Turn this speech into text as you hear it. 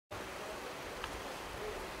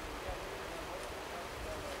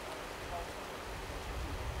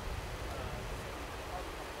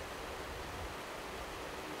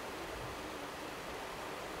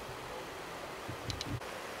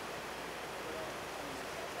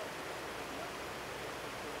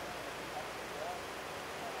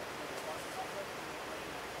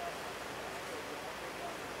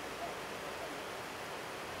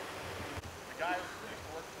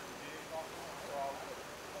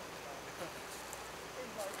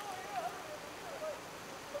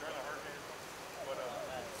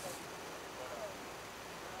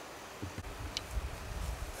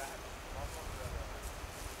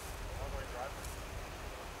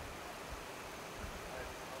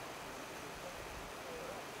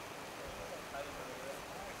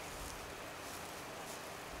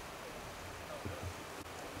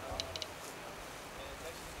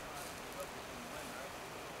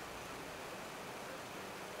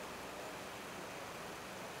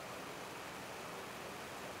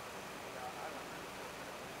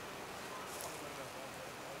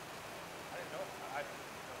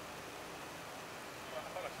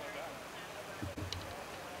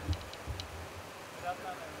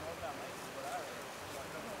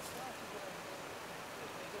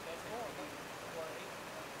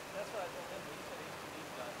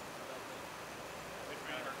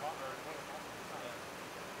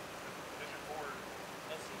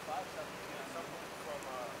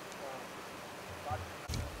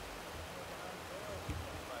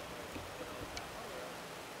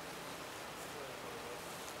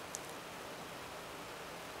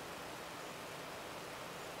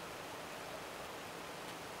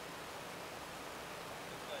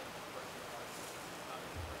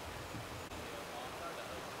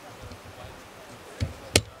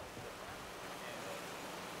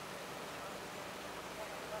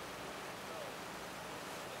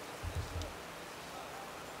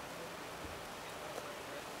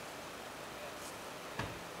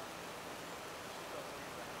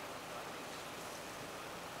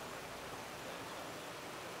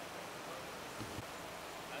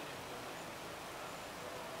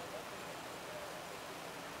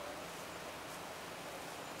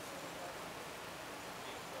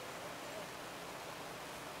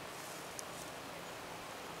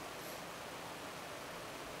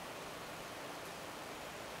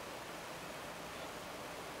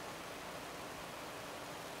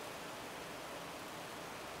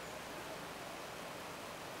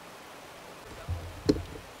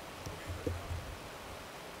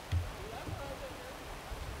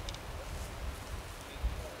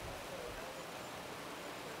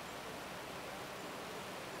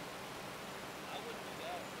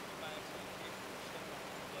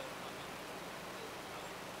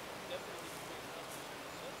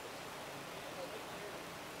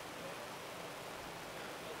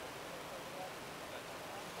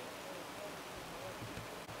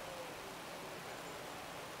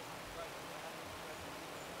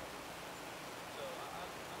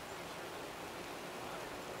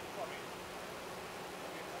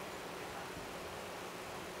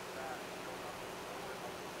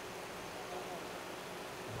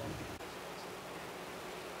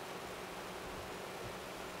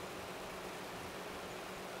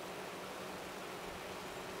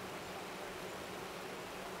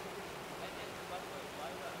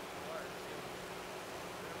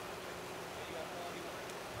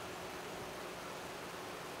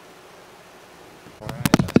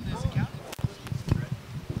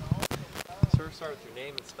Start with your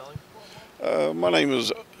name and spelling. My name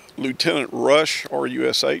is Lieutenant Rush,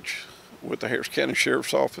 R-U-S-H, with the Harris County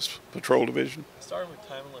Sheriff's Office Patrol Division. Starting with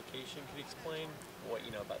time and location, could you explain what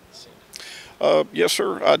you know about the scene? Yes,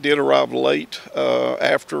 sir. I did arrive late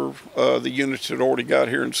after the units had already got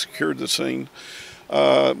here and secured the scene.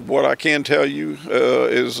 What I can tell you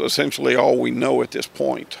is essentially all we know at this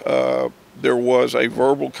point. There was a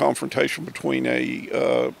verbal confrontation between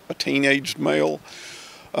a teenaged male.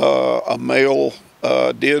 A male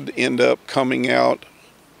did end up coming out,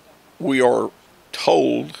 we are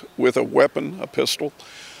told, with a weapon, a pistol,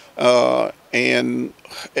 and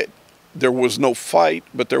there was no fight,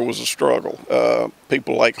 but there was a struggle.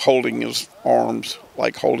 People like holding his arms,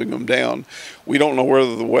 like holding him down. We don't know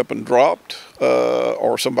whether the weapon dropped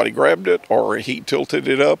or somebody grabbed it or he tilted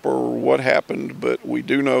it up or what happened, but we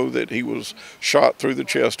do know that he was shot through the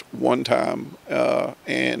chest one time,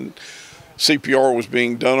 and CPR was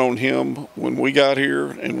being done on him when we got here,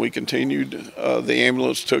 and we continued. The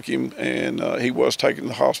ambulance took him, and he was taken to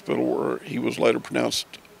the hospital where he was later pronounced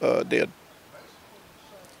dead.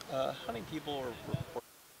 How many people were reported?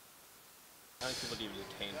 How many people do you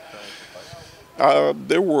detain currently?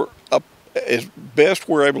 There were, as best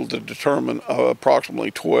we're able to determine, approximately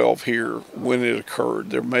 12 here when it occurred.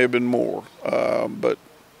 There may have been more, but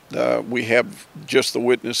we have just the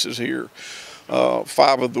witnesses here.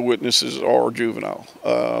 5 of the witnesses are juvenile.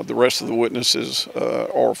 The rest of the witnesses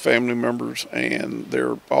are family members, and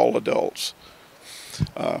they're all adults.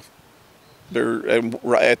 And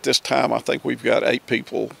at this time, I think we've got 8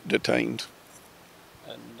 people detained.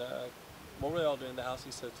 And what were they all doing in the house?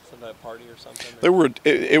 You said some kind of party or something? They were.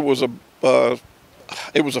 It was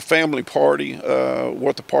a family party.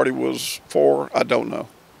 What the party was for, I don't know.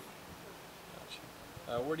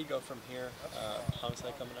 Gotcha. Where do you go from here?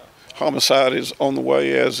 Homicide coming up? Homicide is on the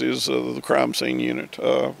way, as is the crime scene unit.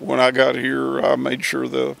 When I got here, I made sure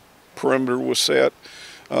the perimeter was set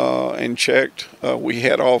and checked. We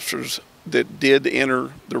had officers that did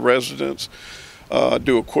enter the residence,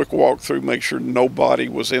 do a quick walkthrough, make sure nobody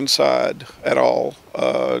was inside at all,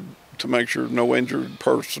 to make sure no injured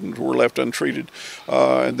persons were left untreated.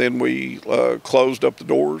 And then we closed up the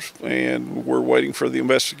doors, and we're waiting for the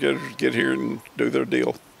investigators to get here and do their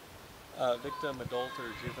deal. Victim, adult, or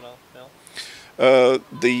juvenile male?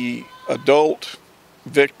 The adult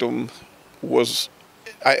victim was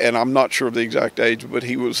and I'm not sure of the exact age, but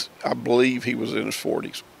I believe he was in his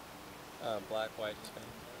 40s. Black, white, Hispanic?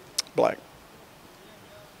 Black.